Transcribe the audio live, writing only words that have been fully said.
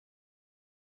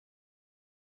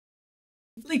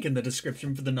Link in the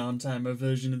description for the non-timer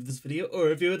version of this video, or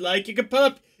if you would like, you can pull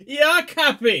up your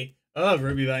copy of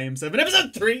RWBY Volume 7,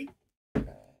 Episode 3!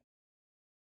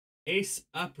 Ace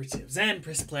Operatives, and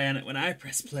press play on it when I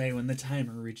press play when the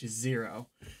timer reaches 0.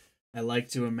 I like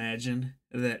to imagine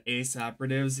that Ace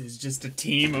Operatives is just a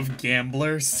team of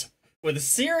gamblers with a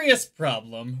serious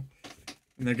problem,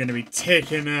 and they're gonna be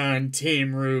taking on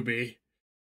Team RWBY.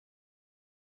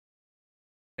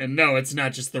 And no, it's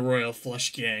not just the Royal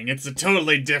Flush Gang, it's a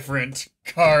totally different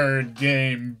card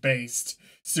game-based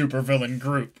supervillain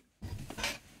group.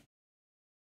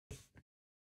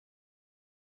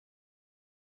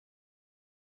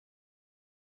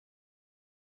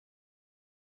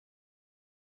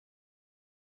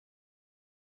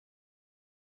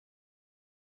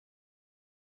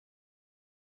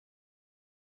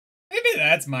 Maybe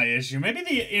that's my issue. Maybe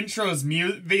the intro's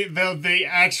the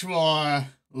actual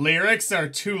lyrics are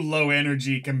too low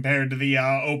energy compared to the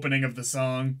opening of the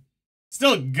song.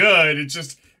 Still good, it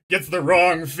just gets the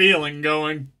wrong feeling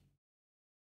going.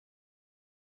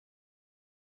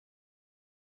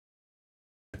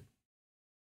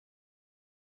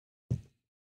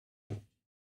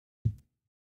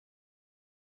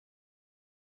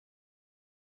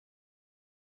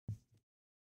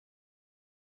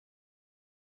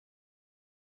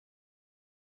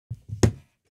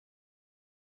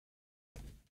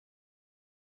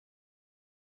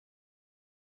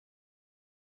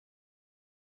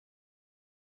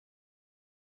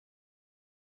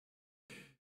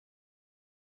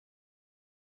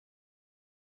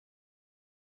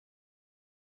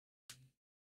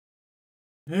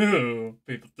 Ooh,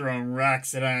 people throwing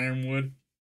rocks at Ironwood.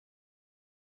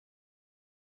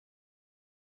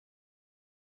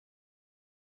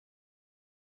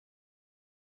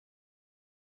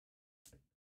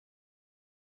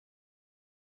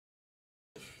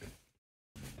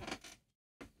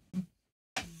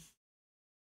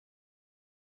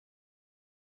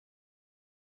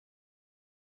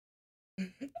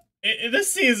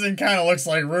 This season kind of looks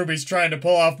like RWBY's trying to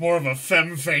pull off more of a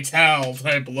femme fatale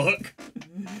type look.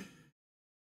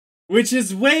 Which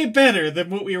is way better than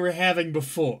what we were having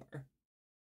before.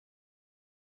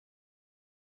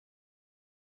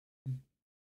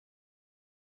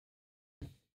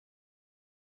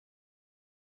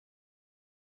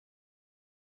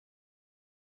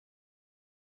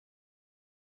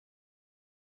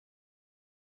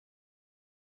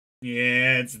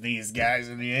 Yeah, it's these guys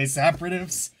are the Ace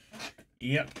Operatives.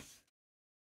 Yep.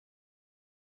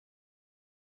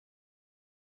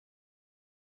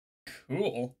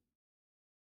 Cool.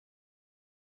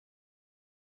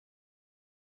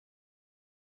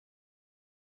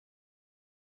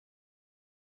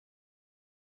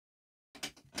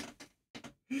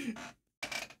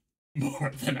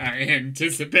 More than I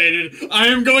anticipated. I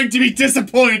am going to be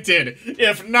disappointed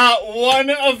if not one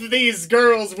of these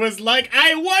girls was like,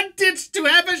 I wanted to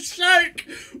have a shark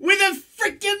with a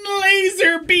freaking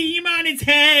laser beam on its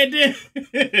head.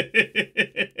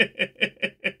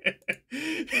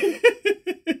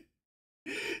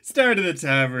 Start of the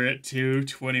timer at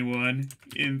 2:21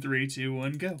 in 3, 2,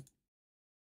 1, go.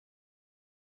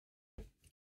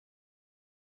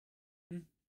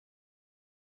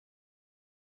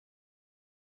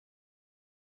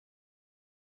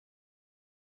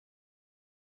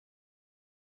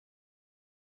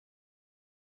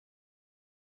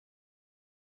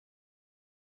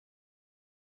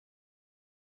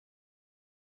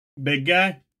 Big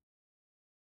guy?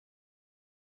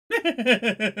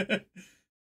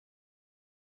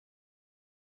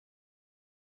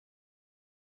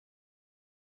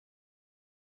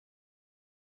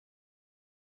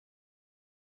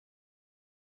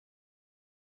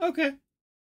 Okay.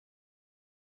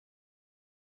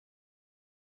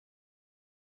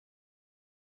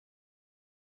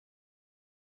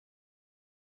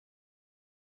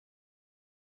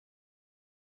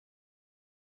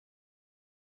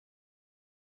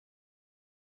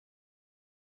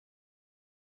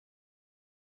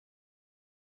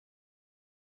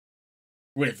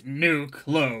 With new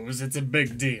clothes, it's a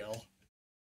big deal.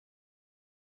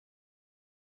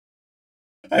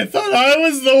 I thought I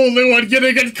was the only one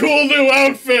getting a cool new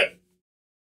outfit!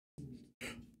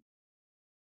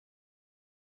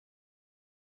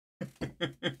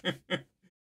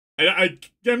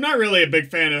 I'm not really a big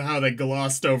fan of how they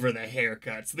glossed over the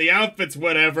haircuts. The outfits,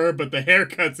 whatever, but the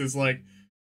haircuts is like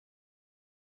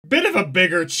a bit of a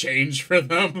bigger change for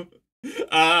them.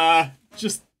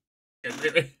 Just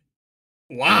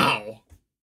wow.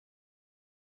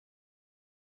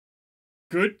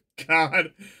 Good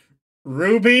God.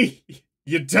 RWBY,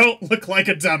 you don't look like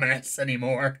a dumbass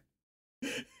anymore.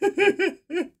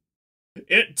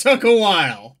 It took a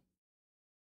while.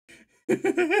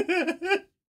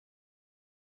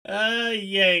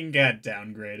 Yang got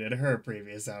downgraded. Her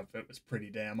previous outfit was pretty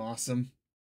damn awesome.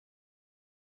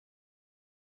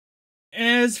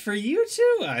 As for you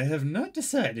two, I have not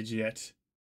decided yet.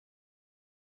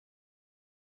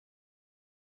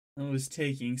 I was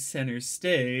taking center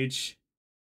stage.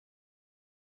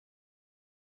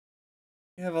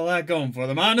 They have a lot going for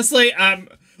them. Honestly, I'm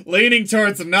leaning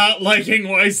towards not liking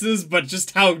Weiss's, but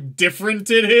just how different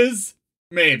it is.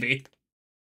 Maybe.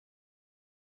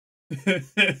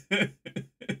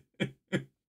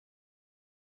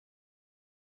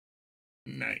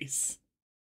 Nice.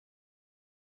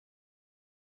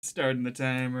 Starting the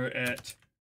timer at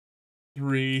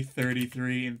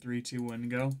 3:33 and 3, 2, 1,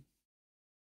 go.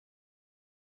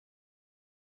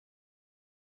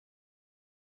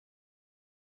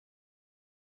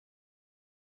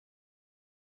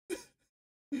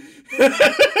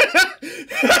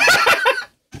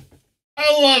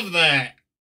 I love that.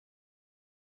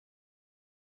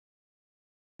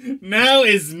 Now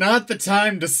is not the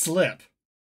time to slip.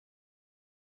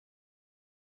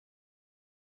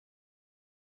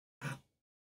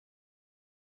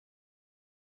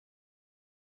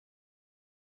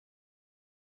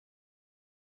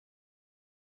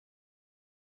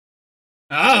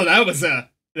 Oh, that was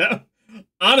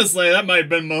honestly, that might have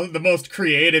been the most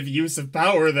creative use of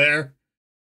power there.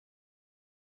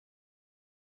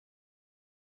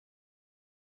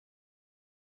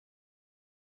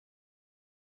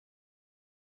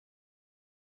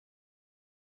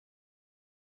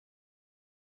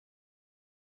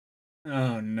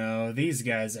 Oh no, these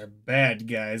guys are bad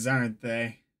guys, aren't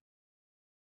they?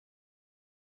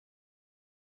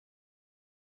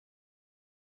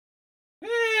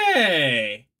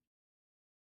 Hey!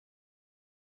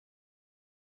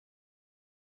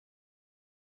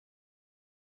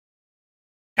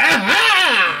 Ha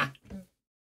ha!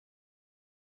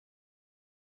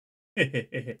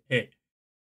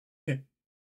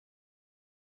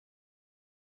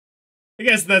 I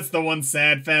guess that's the one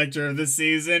sad factor of this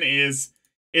season is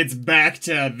it's back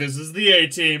to this is the A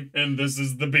team and this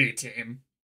is the B team.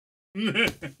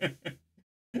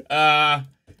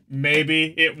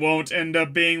 Maybe it won't end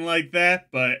up being like that,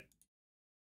 but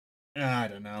I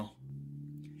don't know.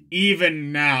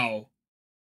 Even now,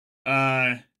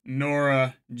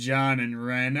 Nora, John, and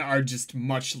Ren are just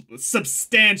much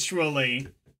substantially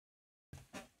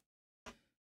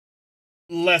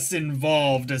less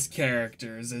involved as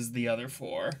characters as the other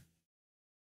four.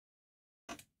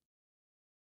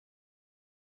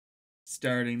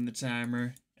 Starting the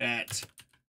timer at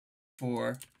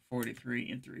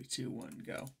 4:43 and 3, 2, 1,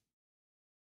 go.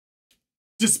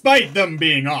 Despite them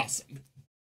being awesome.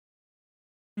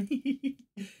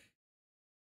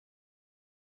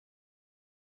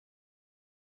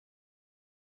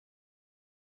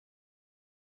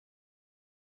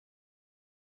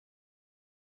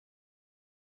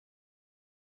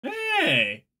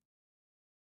 Hey!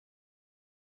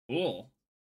 Cool.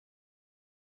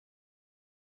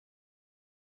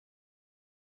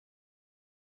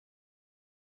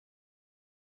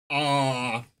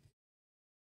 Aww.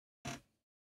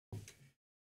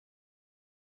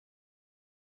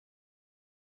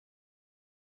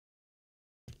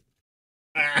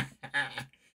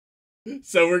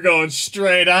 So we're going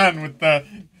straight on with the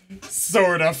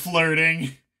sorta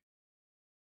flirting.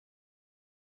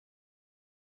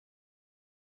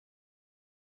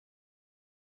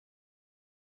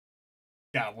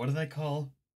 God, what do they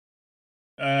call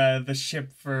the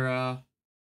ship for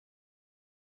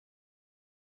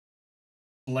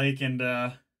Blake and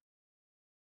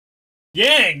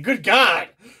Yang? Good God!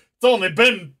 It's only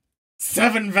been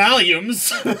 7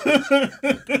 volumes.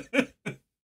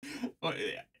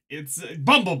 It's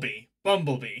Bumblebee.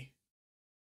 Bumblebee.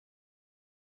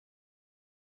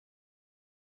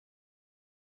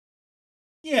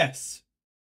 Yes.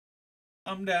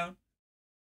 I'm down.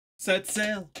 Set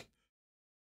sail.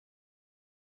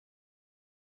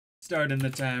 Starting the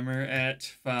timer at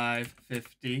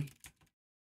 5:50.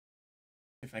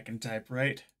 If I can type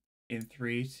right. In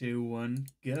 3, 2, 1,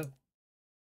 go.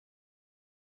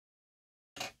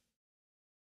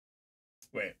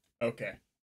 Wait, okay.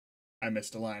 I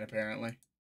missed a line apparently.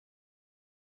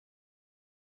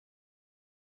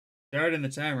 Starting the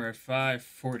timer at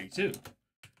 5:42.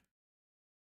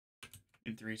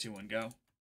 In 3, 2, 1, go.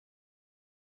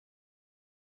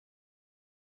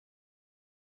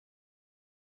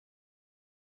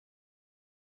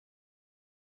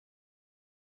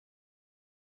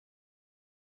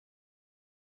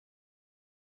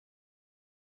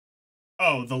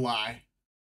 Oh, the lie.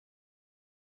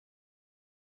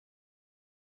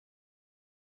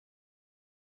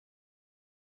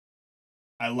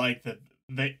 I like that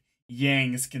the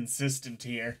Yang's consistent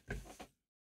here.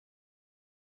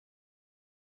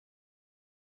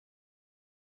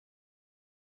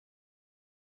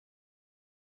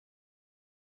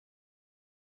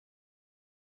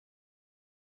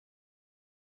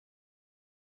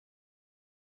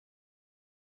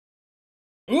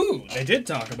 Ooh, they did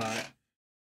talk about it.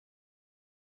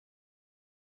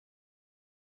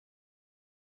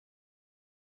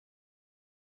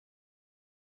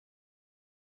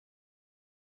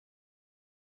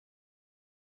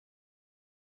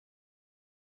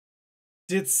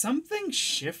 Did something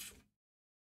shift?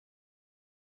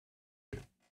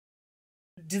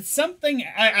 Did something...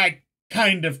 I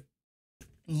kind of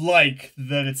like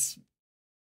that it's...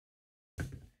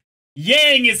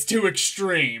 Yang is too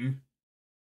extreme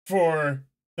for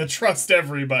the trust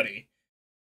everybody.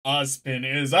 Ozpin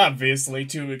is obviously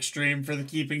too extreme for the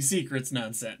keeping secrets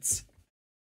nonsense.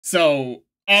 So,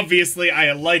 obviously,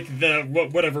 I like the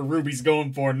whatever Ruby's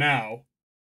going for now.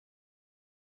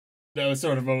 That was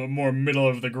sort of a more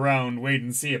middle-of-the-ground,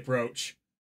 wait-and-see approach.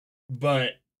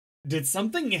 But, did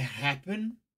something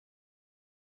happen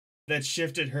that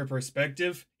shifted her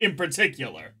perspective in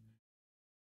particular?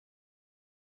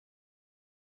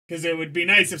 Because it would be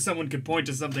nice if someone could point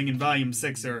to something in Volume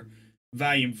 6 or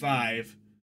Volume 5.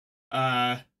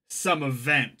 Some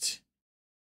event.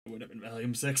 It would have been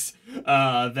Volume 6.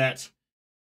 That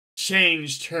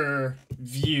changed her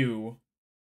view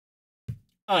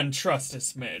on trust a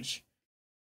smidge.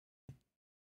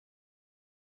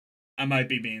 I might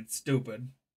be being stupid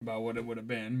about what it would have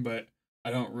been, but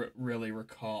I don't really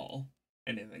recall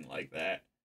anything like that.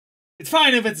 It's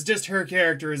fine if it's just her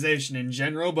characterization in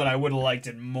general, but I would have liked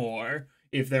it more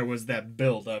if there was that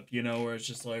build-up, you know, where it's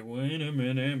just like, wait a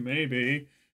minute, maybe.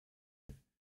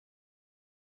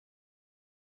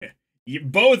 Yeah.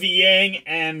 Both Yang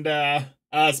and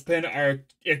Ozpin are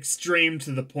extreme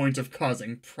to the point of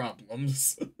causing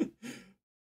problems.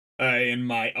 In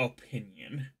my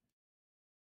opinion.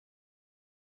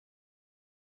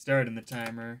 Starting the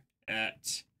timer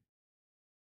at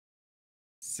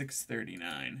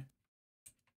 6:39.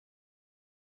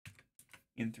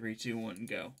 In 3, 2, 1,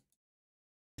 go.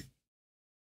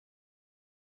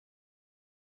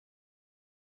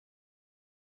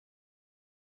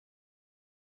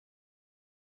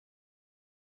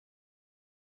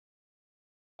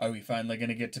 Are we finally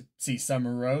gonna get to see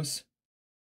Summer Rose?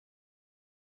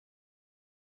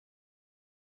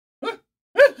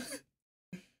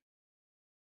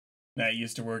 Not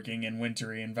used to working in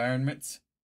wintry environments.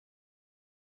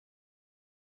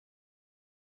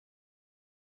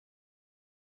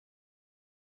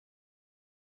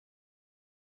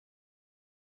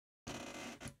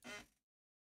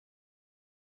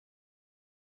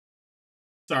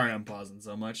 Sorry I'm pausing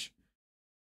so much.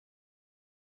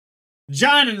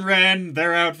 John and Ren,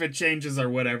 their outfit changes or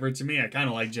whatever. To me, I kind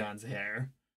of like John's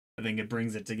hair. I think it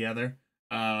brings it together.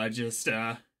 He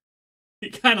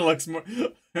kind of looks more...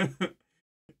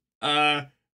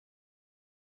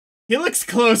 he looks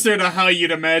closer to how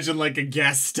you'd imagine, like, a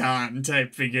Gaston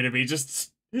type figure to be.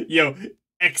 Just, you know,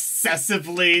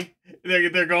 excessively...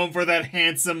 They're going for that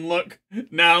handsome look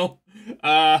now.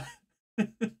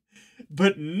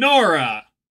 But Nora...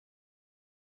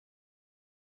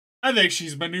 I think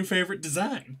she's my new favorite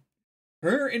design.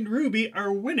 Her and Ruby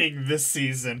are winning this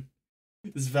season.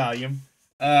 This volume.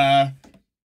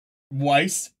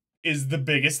 Weiss is the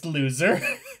biggest loser.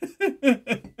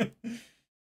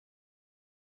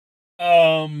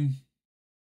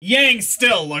 Yang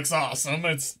still looks awesome.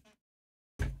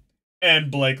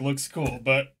 And Blake looks cool,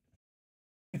 but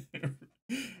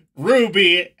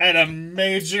Ruby had a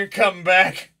major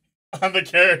comeback on the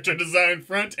character design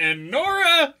front, and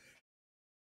Nora...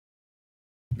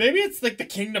 Maybe it's like the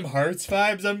Kingdom Hearts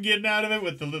vibes I'm getting out of it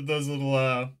with those little,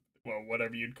 well,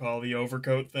 whatever you'd call the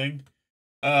overcoat thing.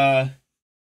 But...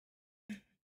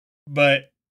 And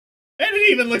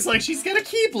it even looks like she's got a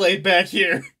keyblade back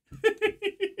here.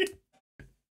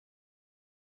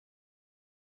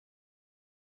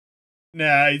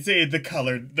 Nah, I'd say the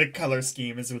color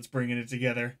scheme is what's bringing it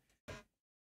together.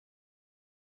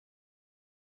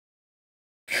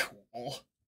 Cool.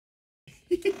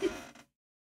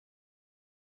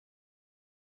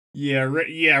 Yeah,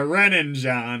 Ren and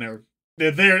John are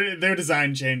their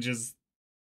design changes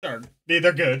are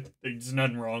they're good. There's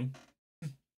nothing wrong.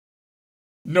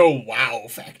 No wow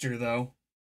factor though.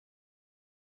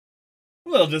 A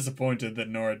little disappointed that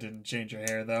Nora didn't change her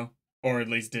hair though, or at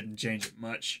least didn't change it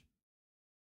much.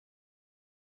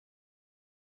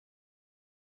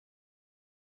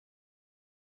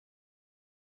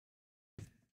 I'm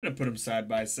gonna put them side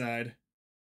by side.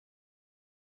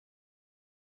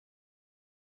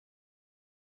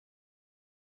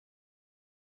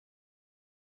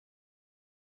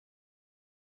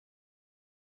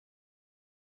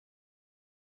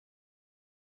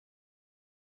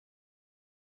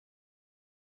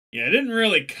 Yeah, I didn't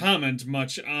really comment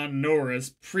much on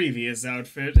Nora's previous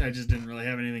outfit. I just didn't really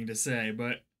have anything to say,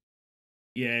 but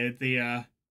yeah,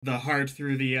 the heart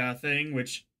through the thing,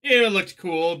 which yeah, it looked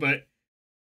cool, but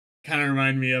kind of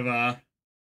reminded me of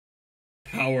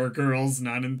Power Girl's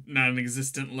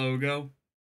non-existent logo.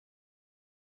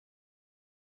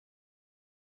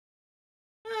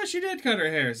 She did cut her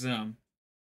hair some.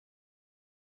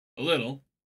 A little.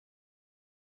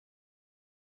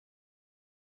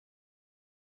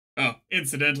 Oh,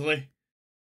 incidentally,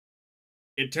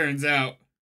 it turns out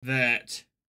that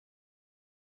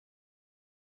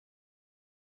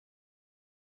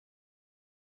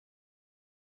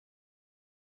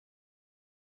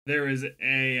there is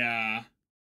a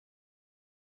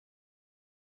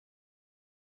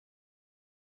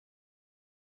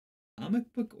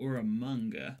comic book or a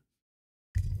manga.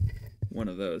 One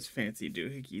of those fancy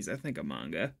doohickeys, I think a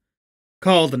manga.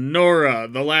 Called Nora,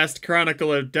 The Last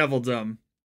Chronicle of Devildom.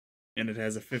 And it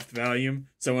has a 5th volume.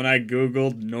 So when I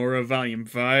googled Nora Volume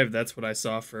 5, that's what I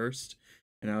saw first.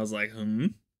 And I was like,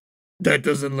 that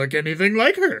doesn't look anything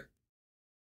like her.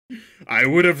 I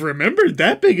would have remembered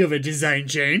that big of a design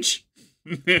change.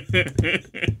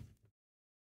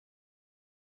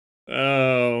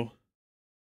 Oh.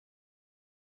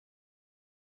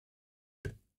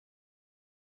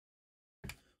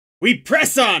 We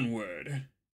press onward.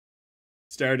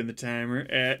 Starting the timer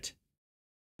at,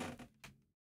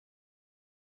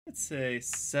 let's say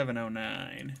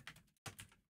 7:09.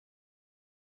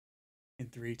 In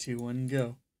 3, 2, 1,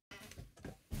 go.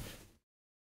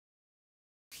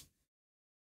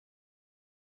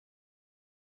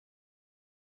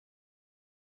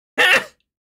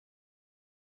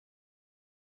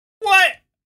 What?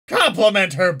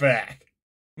 Compliment her back,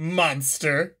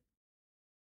 monster.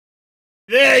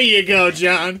 There you go,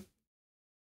 John.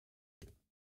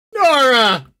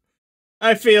 Nora!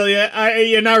 I feel you.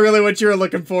 You're not really what you were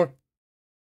looking for.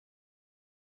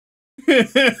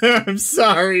 I'm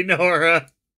sorry,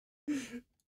 Nora.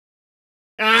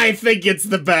 I think it's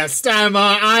the best. I'm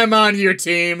on your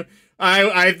team.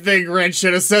 I think Ren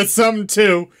should have said something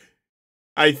too.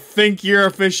 I think you're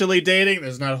officially dating.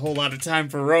 There's not a whole lot of time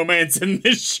for romance in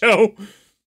this show,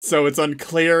 so it's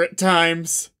unclear at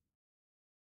times.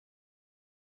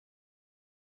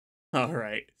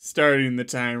 Alright, starting the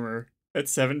timer at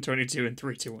 7:22 and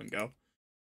 3, 2, 1, go.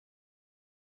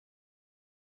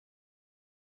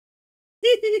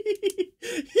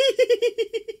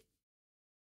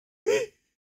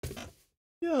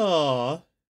 Aww.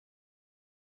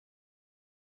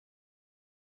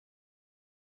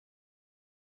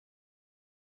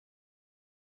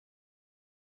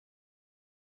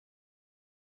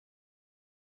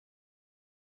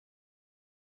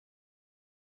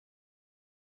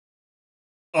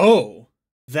 Oh,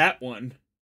 that one.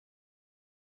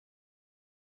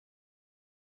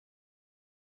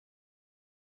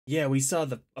 Yeah, we saw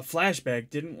a flashback,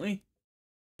 didn't we?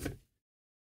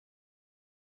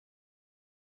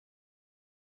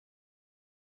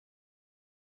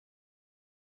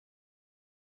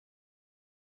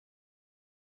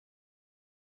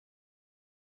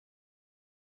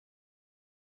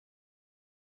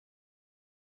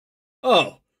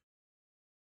 Oh.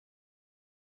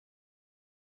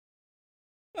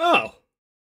 Oh.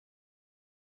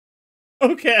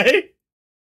 Okay.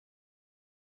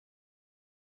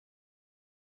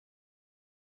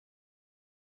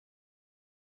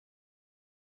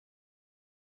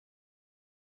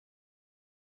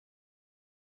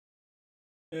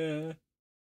 Yeah.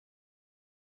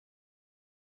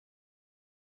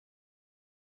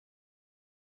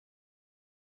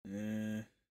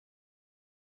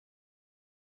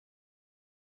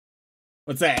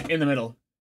 What's that? In the middle.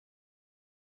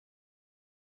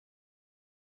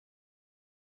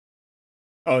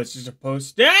 Oh, it's just a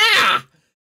post. Ah!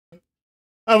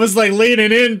 I was like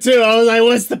leaning in too. I was like,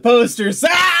 what's the posters?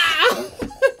 Ah!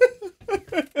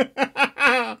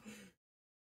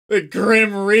 The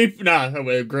Grim Reaper. Nah,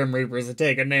 wait, Grim Reaper is a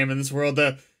taken name in this world.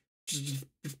 The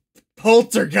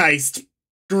Poltergeist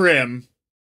Grim.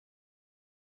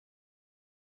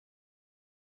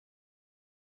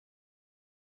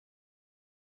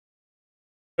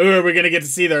 Ooh, are we gonna get to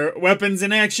see their weapons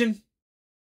in action?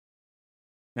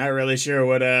 Not really sure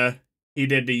what he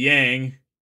did to Yang.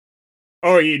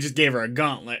 Oh, he just gave her a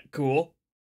gauntlet. Cool.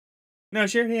 No,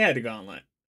 sure, he had a gauntlet.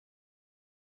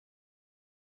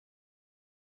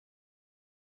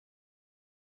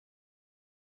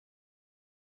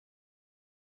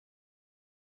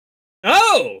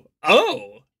 Oh!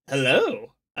 Oh!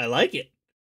 Hello. I like it.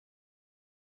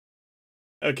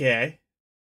 Okay.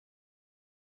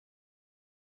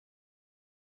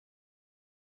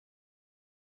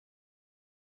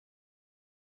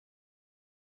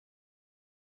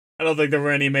 I don't think there were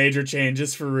any major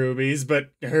changes for Ruby's, but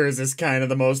hers is kind of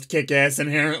the most kick-ass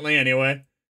inherently anyway.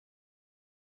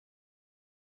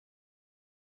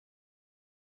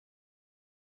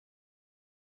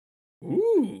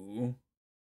 Ooh.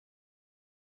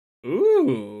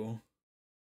 Ooh.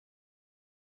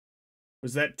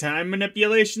 Was that time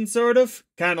manipulation, sort of?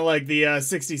 Kind of like the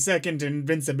 60-second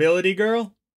invincibility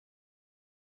girl?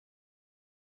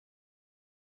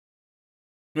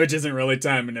 Which isn't really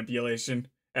time manipulation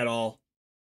at all.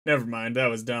 Never mind, that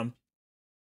was dumb.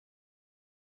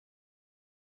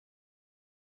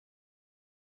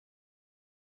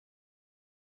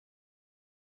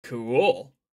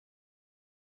 Cool.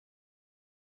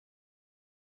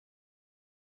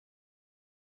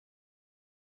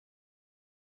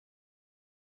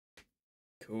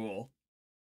 Cool.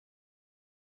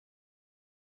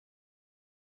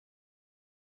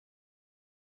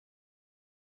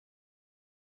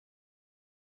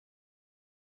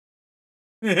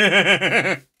 You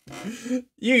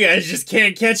guys just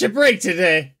can't catch a break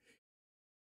today.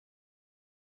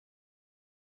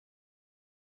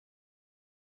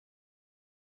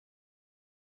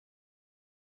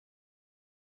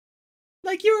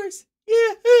 Like yours.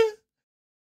 Yeah.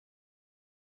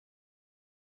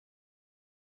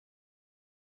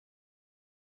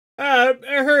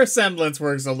 Her semblance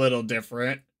works a little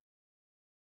different.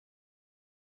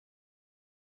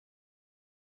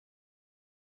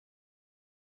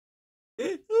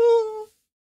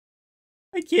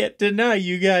 I can't deny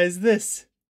you guys this.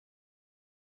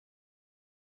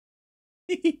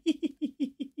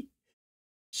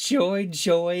 Joy,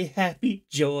 joy, happy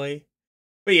joy.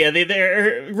 But yeah,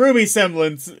 their Ruby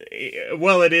semblance,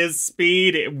 well, it is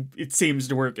speed, it seems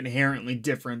to work inherently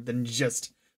different than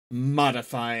just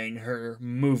modifying her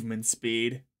movement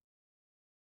speed.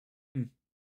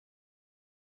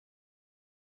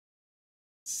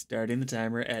 Starting the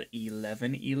timer at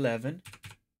 11:11.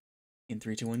 In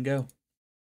 3, 2, 1, go.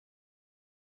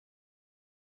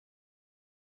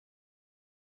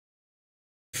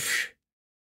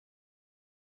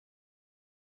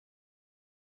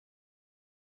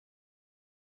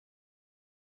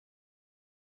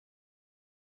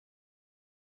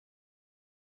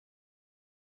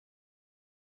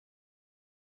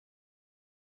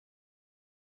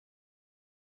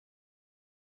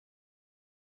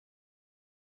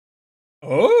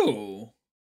 Oh!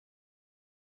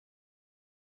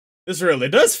 This really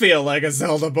does feel like a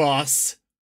Zelda boss.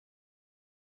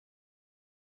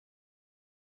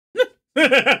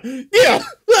 Yeah!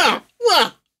 Ah!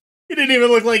 Ah! He didn't even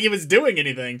look like he was doing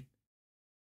anything.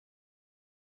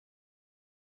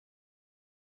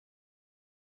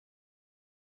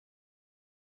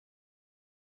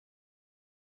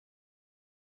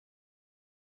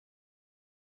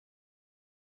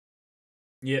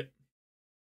 Yep.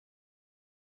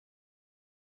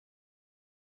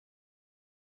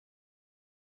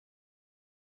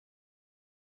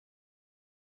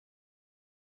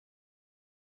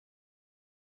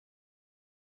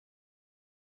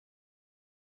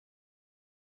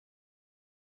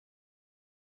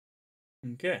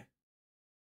 Okay.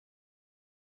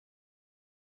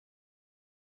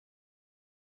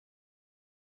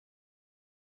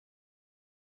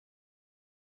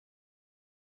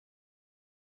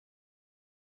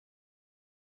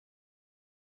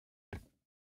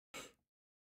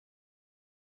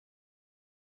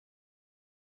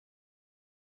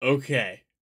 Okay.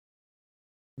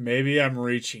 Maybe I'm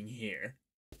reaching here.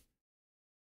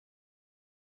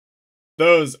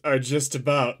 Those are just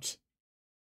about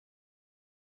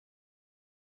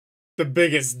the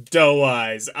biggest doe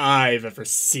eyes I've ever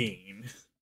seen.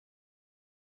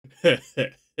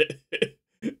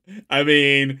 I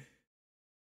mean,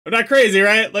 I'm not crazy,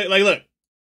 right? Like, look,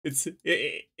 it's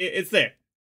there.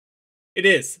 It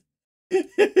is.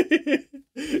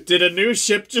 Did a new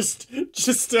ship just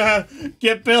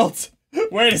get built?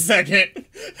 Wait a second.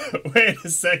 Wait a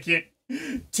second.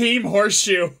 Team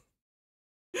Horseshoe.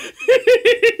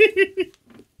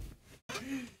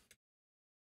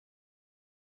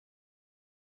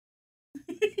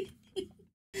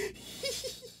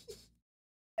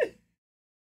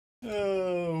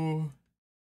 Oh.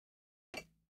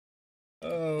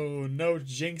 Oh, no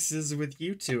jinxes with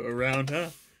you two around, huh?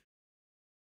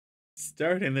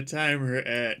 Starting the timer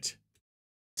at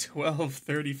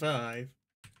 12:35.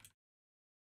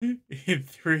 In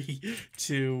 3,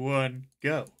 2, 1,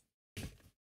 go.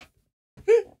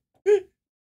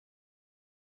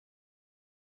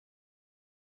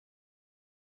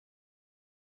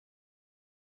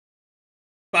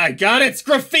 By God, it's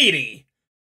graffiti!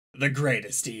 The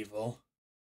greatest evil.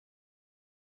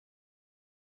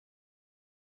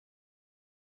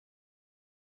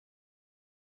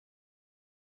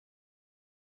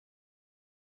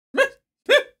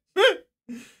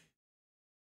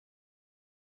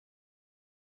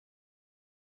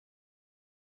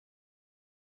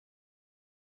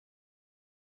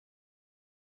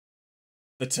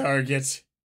 The target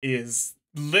is...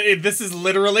 This is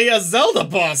literally a Zelda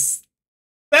boss.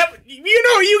 That,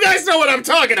 you guys know what I'm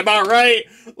talking about, right?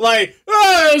 Like,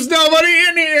 oh, there's nobody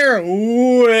in here.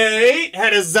 Wait,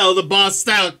 had a Zelda boss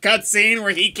style cutscene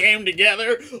where he came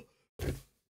together.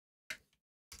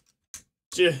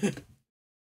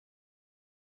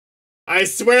 I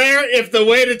swear, if the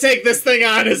way to take this thing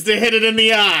on is to hit it in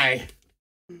the eye.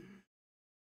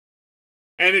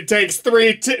 And it takes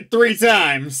three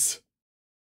times.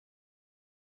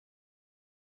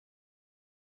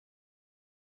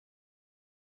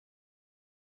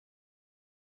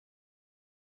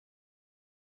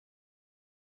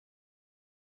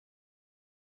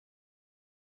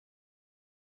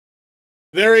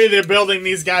 They're either building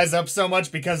these guys up so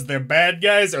much because they're bad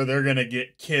guys or they're gonna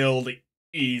get killed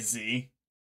easy.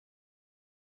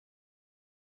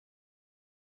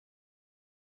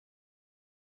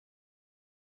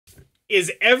 Is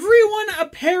everyone a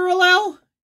parallel?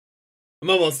 I'm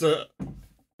almost What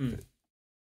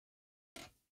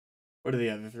are the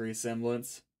other three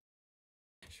semblance?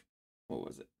 What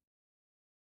was it?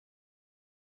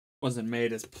 Wasn't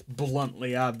made as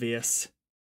bluntly obvious.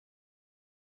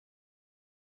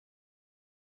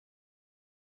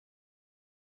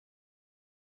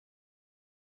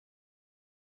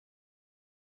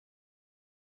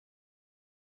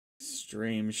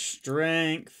 Extreme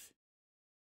strength.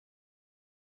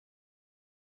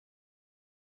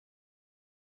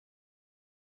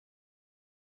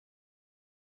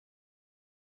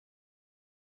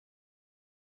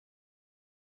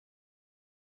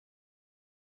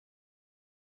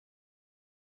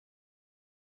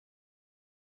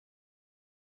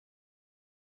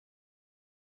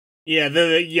 Yeah,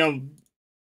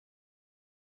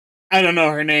 I don't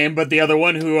know her name, but the other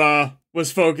one who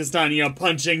was focused on,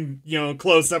 punching,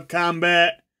 close-up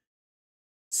combat.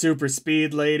 Super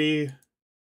speed lady.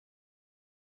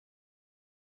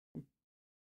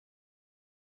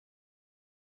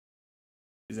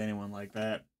 Is anyone like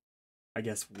that? I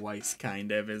guess Weiss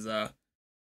kind of is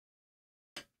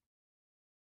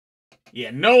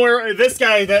yeah, nowhere. This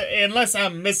guy, unless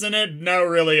I'm missing it, not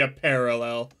really a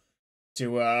parallel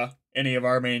to any of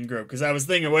our main group. Because I was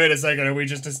thinking, wait a second, are we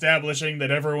just establishing that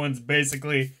everyone's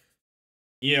basically,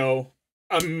 a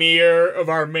mirror of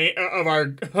our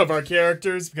of our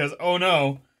characters? Because oh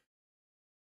no,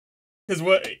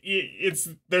 because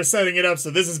they're setting it up so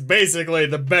this is basically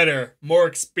the better, more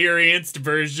experienced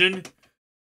version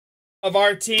of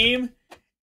our team,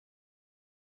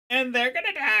 and they're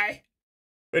gonna die.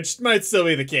 Which might still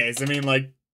be the case. I mean,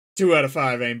 like, 2 out of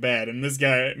 5 ain't bad, and this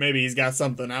guy, maybe he's got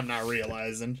something I'm not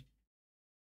realizing.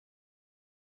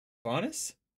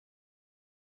 Bonus?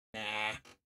 Nah.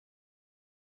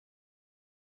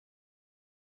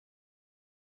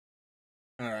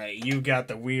 Alright, you got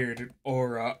the weird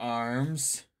aura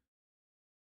arms.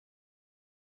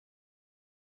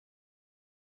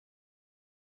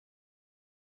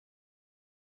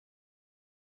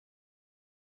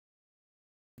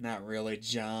 Not really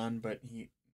John, but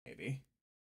maybe.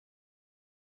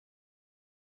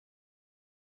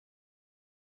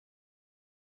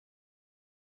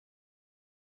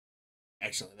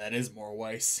 Actually, that is more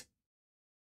Weiss.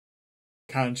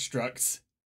 Constructs.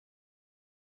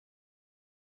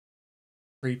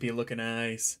 Creepy looking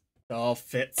eyes. It all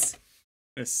fits.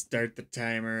 Let's start the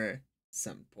timer at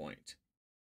some point.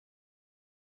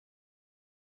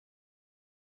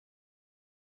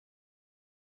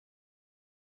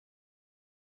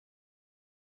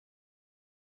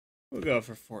 We'll go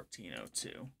for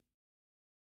 1402.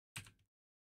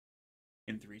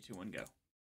 In 3, 2, 1, go.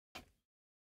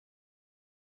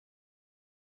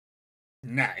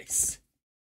 Nice.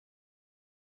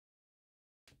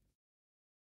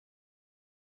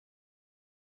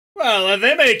 Well,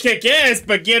 they may kick ass,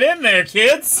 but get in there,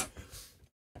 kids!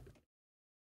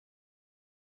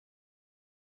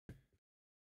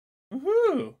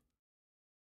 Woohoo!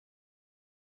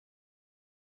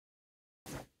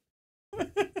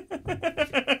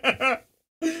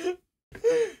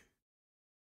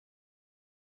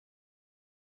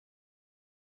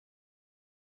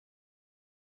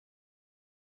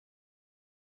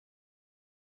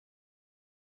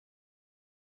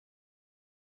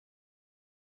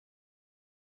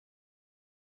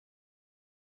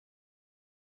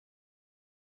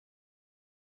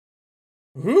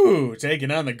 Ooh, taking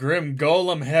on the Grim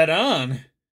Golem head on.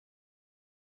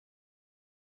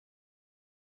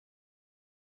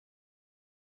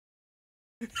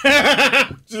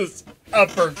 Just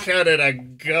uppercutted a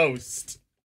ghost.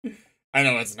 I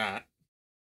know it's not.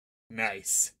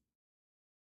 Nice.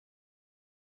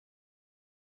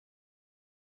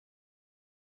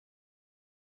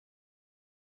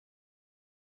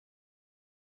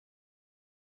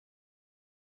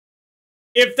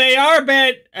 If they are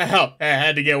bad... Oh, I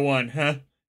had to get one, huh?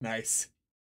 Nice.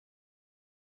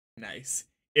 Nice.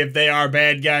 If they are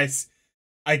bad guys,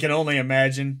 I can only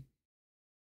imagine.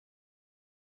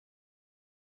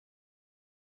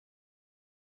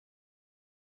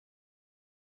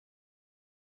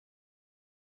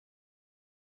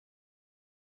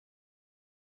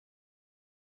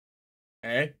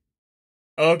 Eh?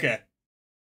 Okay.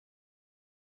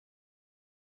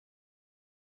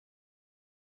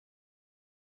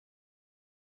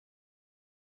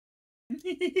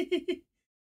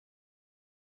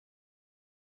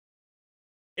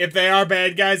 If they are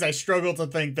bad guys, I struggle to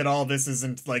think that all this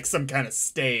isn't like some kind of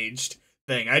staged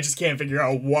thing. I just can't figure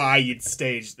out why you'd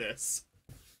stage this.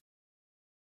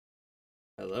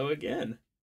 Hello again.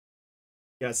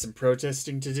 Got some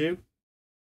protesting to do?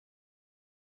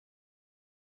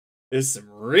 There's some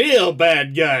real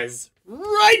bad guys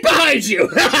right behind you!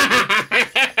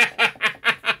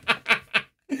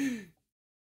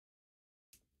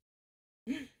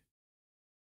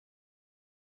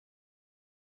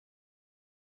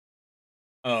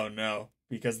 Oh no,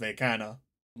 because they kind of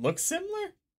look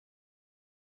similar?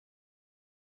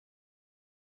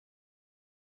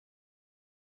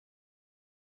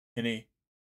 Can he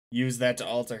use that to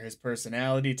alter his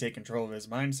personality, take control of his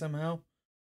mind somehow?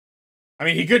 I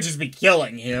mean, he could just be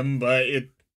killing him, but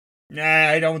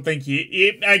I don't think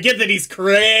I get that he's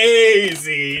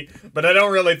crazy, but I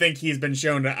don't really think he's been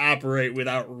shown to operate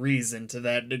without reason to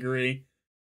that degree.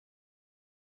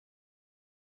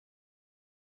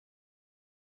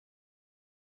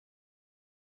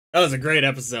 That was a great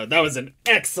episode. That was an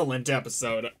excellent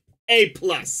episode. A+.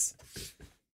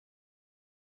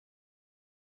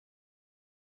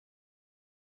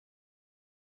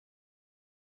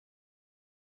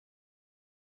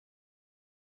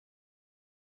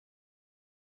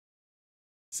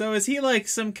 So is he like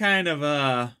some kind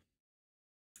of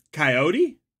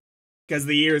coyote? Because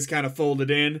the ear is kind of folded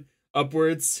in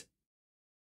upwards.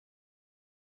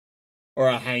 Or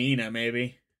a hyena,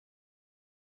 maybe.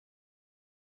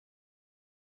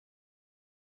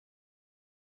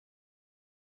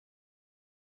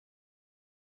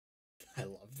 I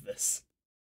love this.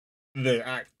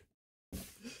 RWBY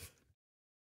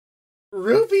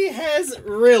has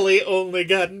really only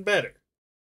gotten better.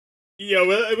 You know,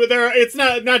 it's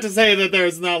not to say that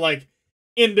there's not like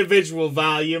individual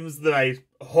volumes that I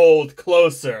hold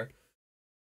closer.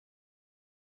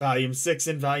 Volume 6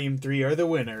 and Volume 3 are the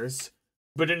winners.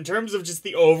 But in terms of just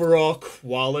the overall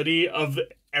quality of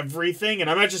everything, and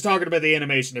I'm not just talking about the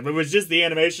animation, if it was just the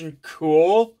animation,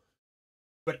 cool.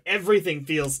 But everything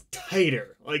feels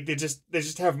tighter. Like they just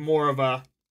have more of a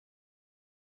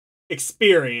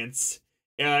experience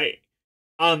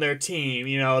on their team.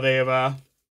 You know, they have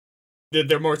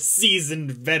they're more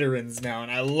seasoned veterans now, and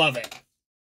I love it.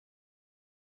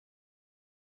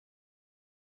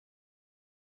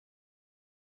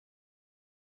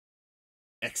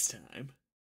 Next time.